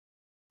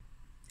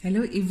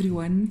Hello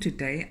everyone,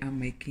 today I'm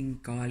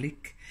making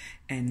garlic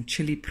and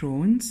chili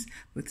prawns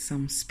with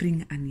some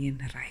spring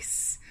onion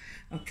rice.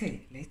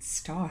 Okay, let's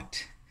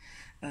start.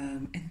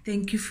 And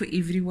thank you for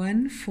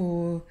everyone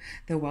for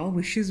the well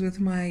wishes with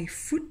my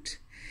foot.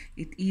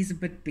 It is a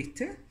bit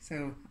better,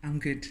 so I'm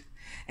good.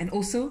 And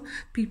also,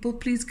 people,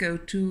 please go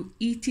to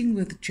Eating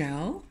with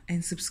Jal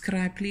and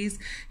subscribe, please.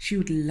 She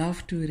would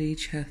love to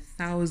reach her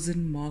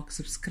 1,000 mark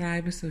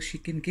subscribers so she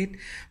can get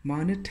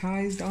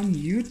monetized on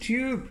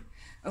YouTube.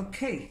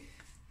 Okay,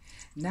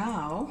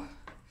 now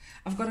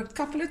I've got a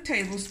couple of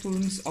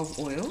tablespoons of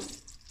oil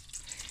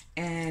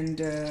and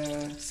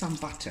some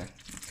butter.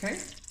 Okay,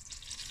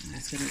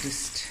 that's going to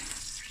just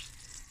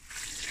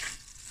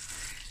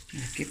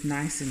get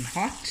nice and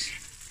hot.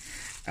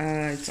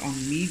 It's on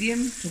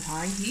medium to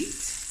high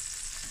heat,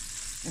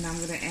 and I'm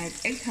going to add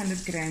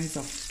 800 grams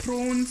of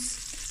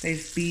prawns.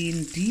 They've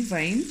been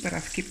deveined, but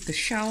I've kept the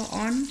shell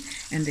on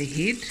and the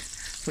head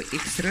for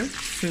extra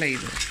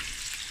flavor.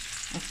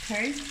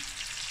 Okay.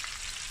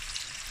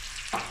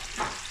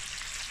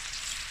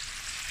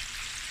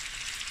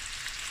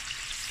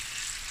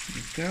 There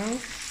we go.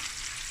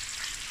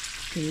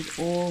 Get it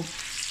all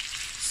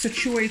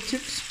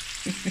situated.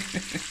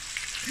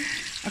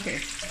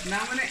 Okay, now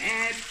I'm going to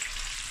add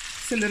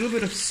a little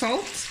bit of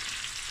salt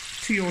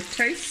to your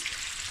taste.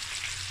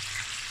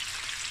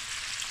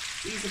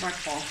 This is about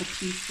half a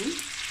teaspoon.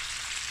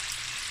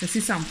 This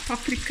is some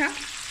paprika.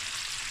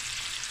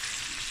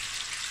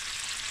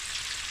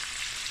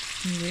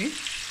 Okay.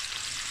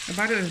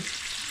 About a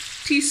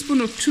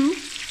teaspoon or two,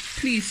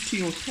 please, to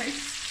your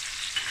taste.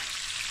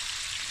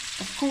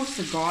 Of course,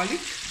 the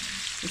garlic.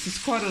 This is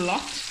quite a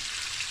lot.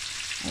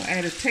 I'll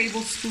add a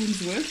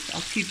tablespoon's worth.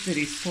 I'll keep the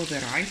rest for the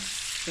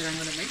rice that I'm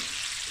going to make.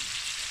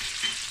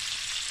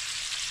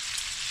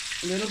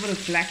 A little bit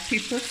of black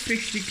pepper,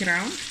 freshly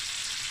ground.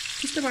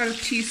 Just about a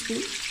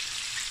teaspoon.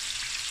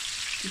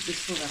 Keep this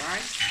for the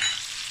rice.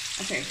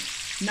 Okay,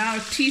 now a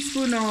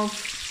teaspoon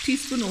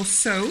or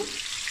so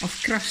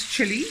of crushed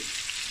chili.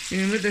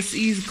 Remember, this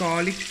is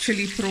garlic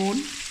chili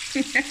prawn,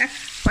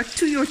 but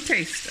to your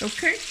taste,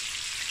 okay?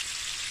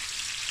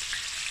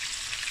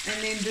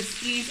 And then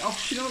this is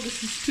optional.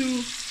 This is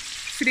 2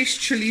 fresh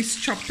chilies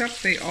chopped up.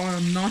 They are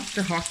not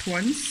the hot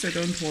ones, so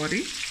don't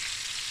worry.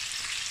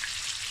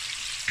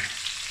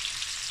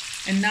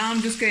 And now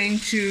I'm just going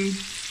to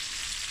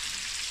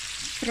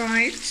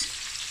fry it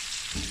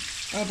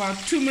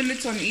about 2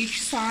 minutes on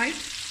each side.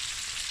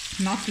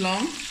 Not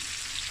long,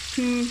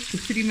 2 to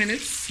 3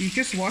 minutes. You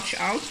just watch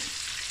out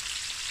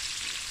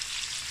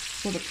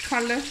for the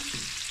color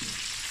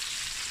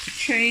to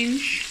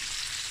change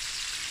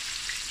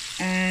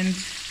and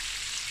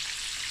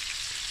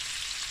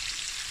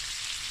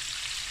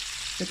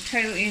the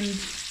tail end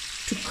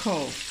to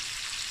curl.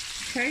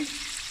 Okay?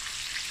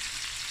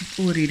 It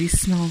already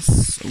smells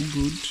so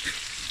good.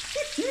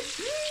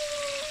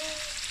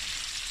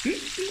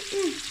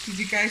 Did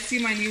you guys see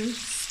my new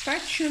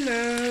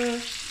spatula?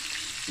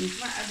 Here's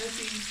my other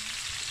thing.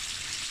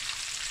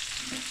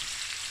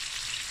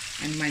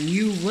 And my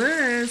new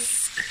whisk.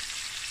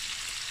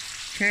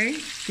 Okay?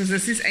 Because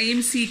this is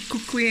AMC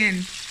Cookware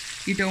and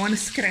you don't want to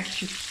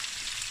scratch it.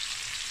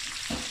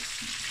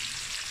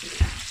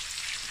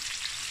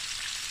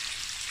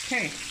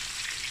 Okay.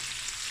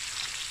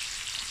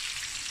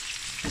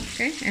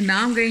 Okay, and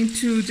now I'm going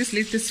to just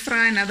let this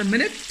fry another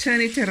minute, turn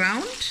it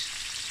around,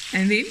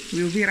 and then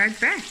we'll be right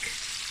back.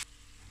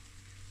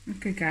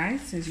 Okay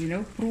guys, as you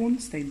know,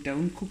 prawns, they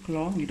don't cook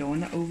long. You don't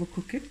want to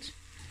overcook it.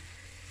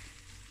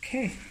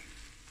 Okay.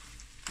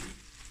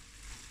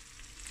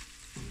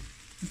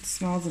 It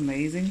smells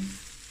amazing.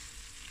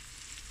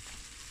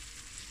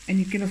 And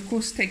you can of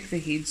course take the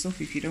heads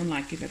off if you don't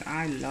like it, but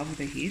I love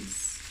the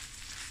heads.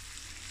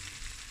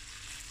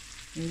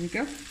 There we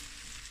go.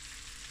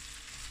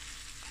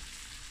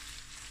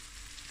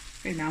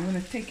 Okay, now I'm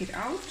going to take it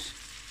out,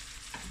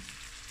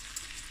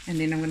 and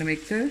then I'm going to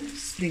make the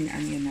spring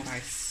onion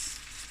rice.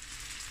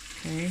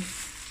 Okay.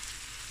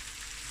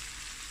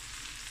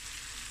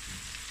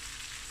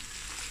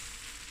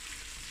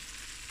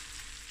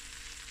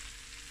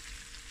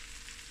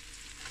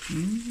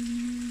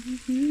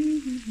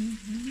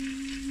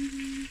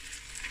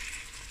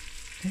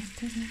 Da,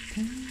 da, da,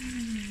 da.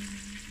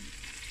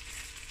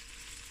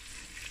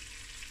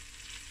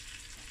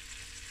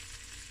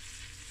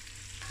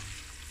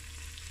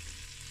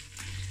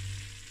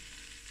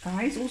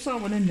 Guys, also I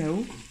want to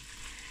know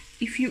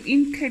if you're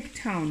in Cape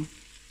Town,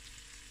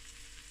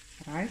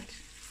 right?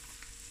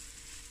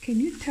 Can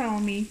you tell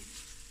me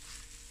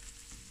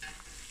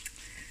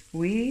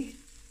where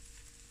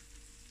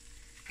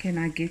can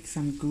I get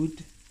some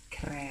good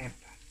crab?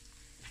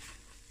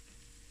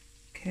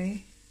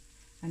 Okay,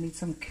 I need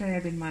some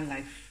crab in my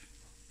life.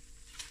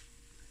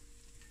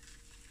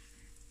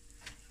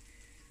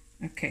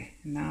 Okay,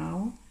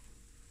 now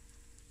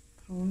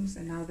prawns,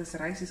 and now this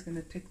rice is going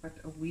to take but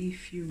a wee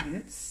few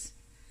minutes.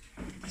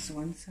 This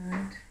one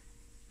side.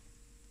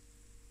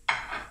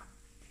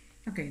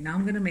 Okay, now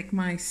I'm going to make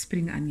my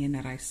spring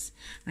onion rice.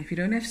 Now if you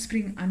don't have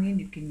spring onion,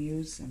 you can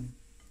use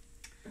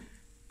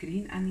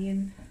green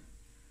onion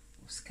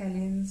or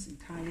scallions,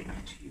 entirely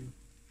up to you.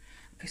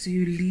 Okay, so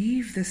you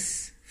leave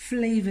this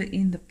flavor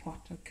in the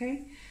pot,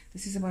 okay?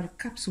 This is about a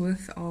cup's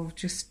worth of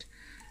just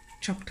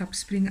chopped up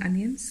spring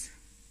onions.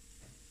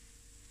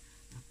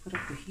 I'll put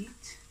up the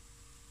heat.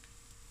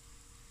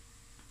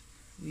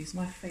 Use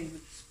my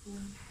favorite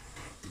spoon.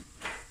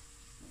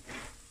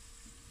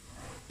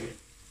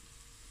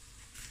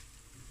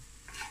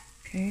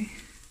 Okay,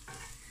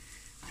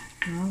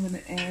 now I'm going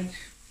to add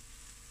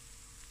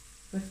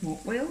a bit more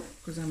oil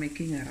because I'm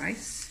making a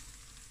rice.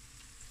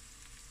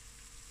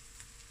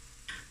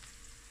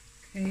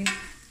 Okay,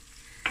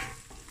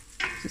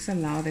 just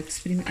allow that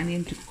spring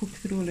onion to cook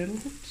through a little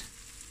bit.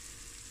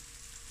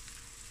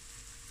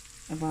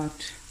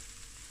 About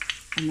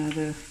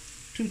another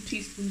 2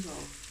 teaspoons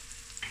of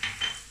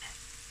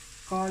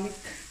garlic,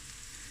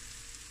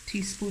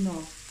 teaspoon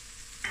of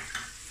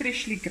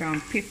freshly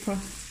ground pepper.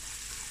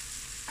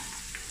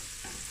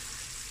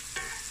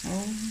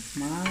 Oh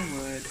my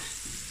word,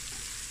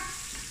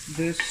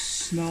 this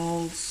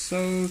smells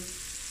so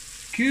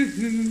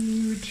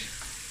good.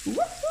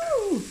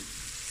 Woohoo!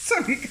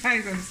 Sorry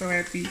guys, I'm so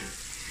happy.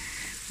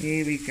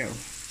 Here we go.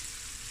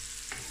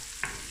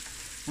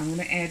 I'm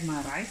going to add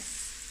my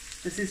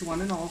rice. This is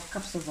 1.5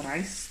 cups of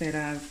rice that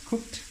I've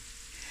cooked.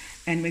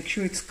 And make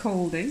sure it's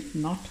cold,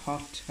 not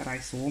hot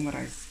rice, warm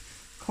rice,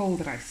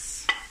 cold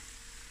rice.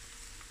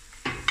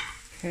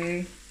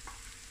 Okay.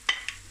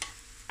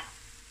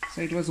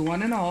 So it was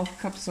 1.5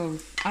 cups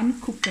of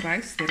uncooked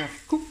rice that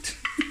I've cooked.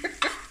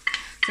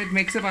 So it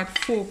makes about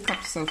 4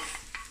 cups of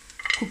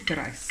cooked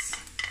rice.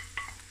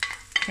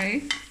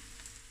 Okay.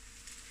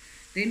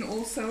 Then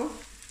also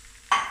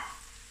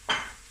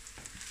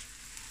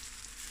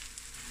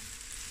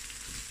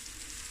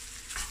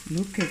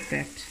look at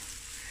that.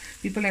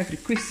 People have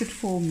requested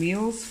for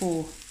meals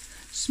for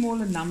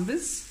smaller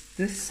numbers.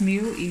 This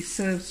meal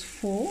serves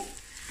 4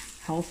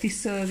 healthy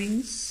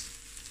servings.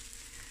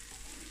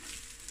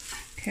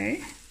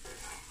 Okay.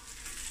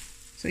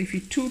 So if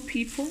you're 2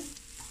 people,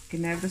 you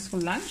can have this for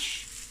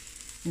lunch.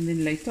 And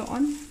then later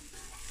on,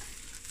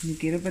 when you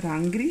get a bit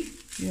hungry,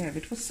 you have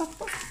it for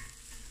supper.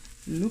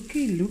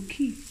 Looky,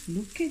 looky,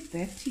 look at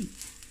that.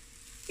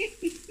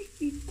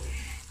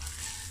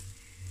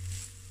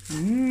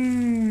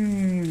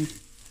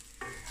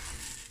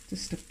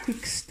 Just a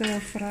quick stir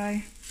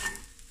fry.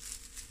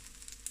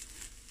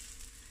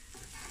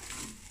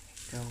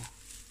 There we go.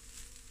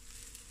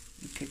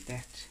 Look at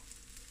that.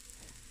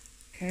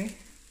 Okay.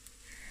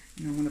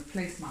 And I'm going to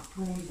place my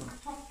prawns on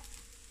top.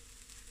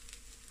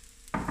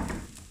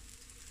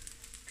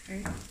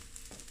 Okay.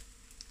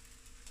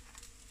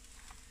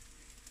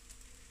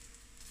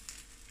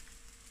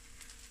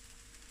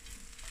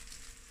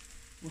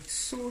 With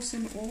sauce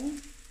and all.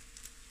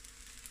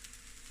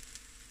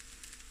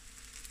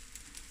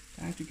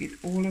 Try to get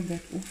all of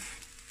that off.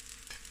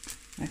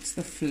 That's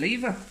the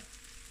flavor.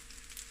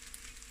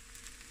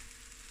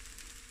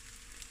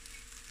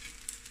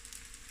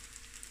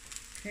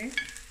 Okay.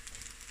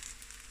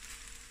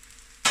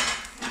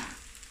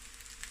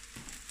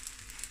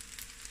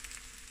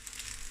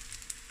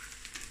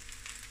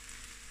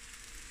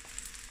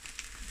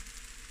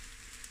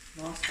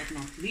 Last but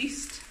not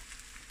least,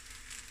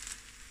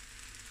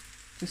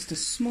 just a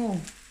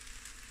small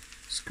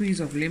squeeze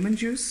of lemon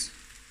juice.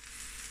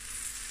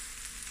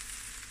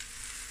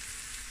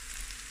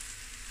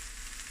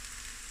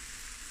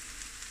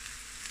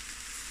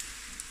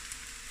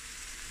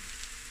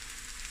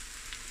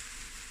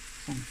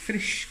 Some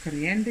fresh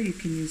coriander. You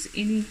can use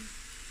any,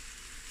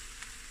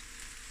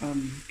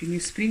 you can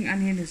use spring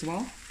onion as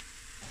well.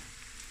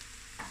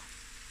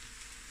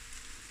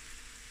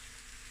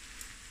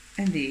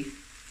 And there,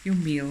 your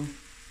meal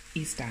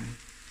is done.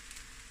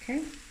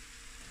 Okay,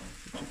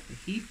 switch off the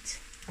heat.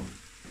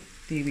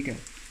 There we go.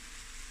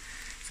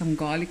 Some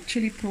garlic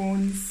chili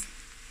prawns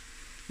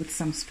with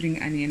some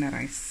spring onion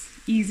rice.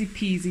 Easy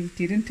peasy,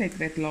 didn't take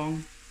that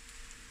long,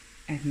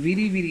 and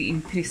very, very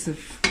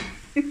impressive.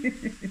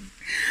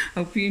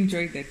 Hope you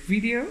enjoyed that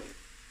video.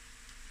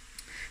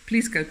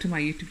 Please go to my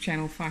YouTube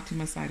channel,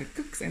 Fatima Side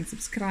Cooks, and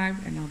subscribe,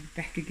 and I'll be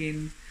back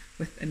again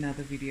with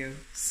another video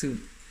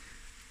soon.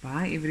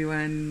 Bye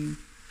everyone.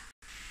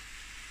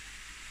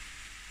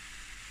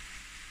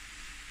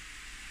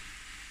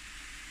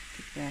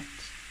 Look at that.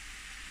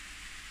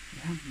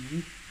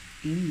 Yummy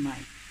in my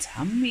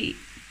tummy.